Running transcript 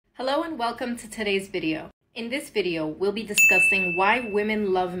Hello and welcome to today's video. In this video, we'll be discussing why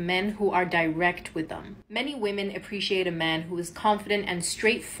women love men who are direct with them. Many women appreciate a man who is confident and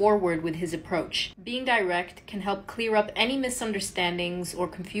straightforward with his approach. Being direct can help clear up any misunderstandings or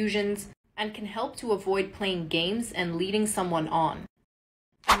confusions and can help to avoid playing games and leading someone on.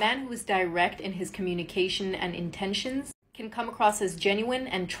 A man who is direct in his communication and intentions can come across as genuine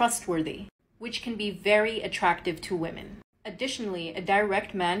and trustworthy, which can be very attractive to women. Additionally, a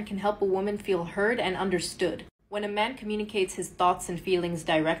direct man can help a woman feel heard and understood. When a man communicates his thoughts and feelings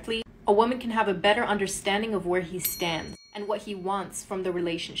directly, a woman can have a better understanding of where he stands and what he wants from the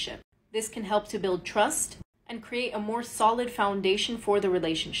relationship. This can help to build trust and create a more solid foundation for the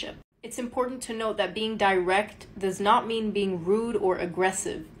relationship. It's important to note that being direct does not mean being rude or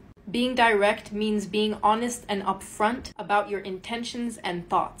aggressive. Being direct means being honest and upfront about your intentions and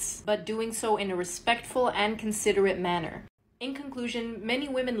thoughts, but doing so in a respectful and considerate manner. In conclusion, many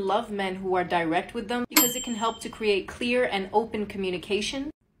women love men who are direct with them because it can help to create clear and open communication,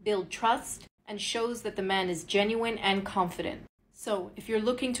 build trust, and shows that the man is genuine and confident. So, if you're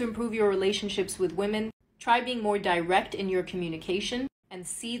looking to improve your relationships with women, try being more direct in your communication and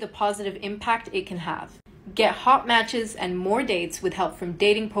see the positive impact it can have. Get hot matches and more dates with help from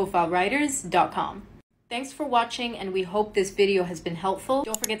datingprofilewriters.com. Thanks for watching, and we hope this video has been helpful.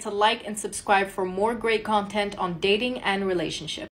 Don't forget to like and subscribe for more great content on dating and relationships.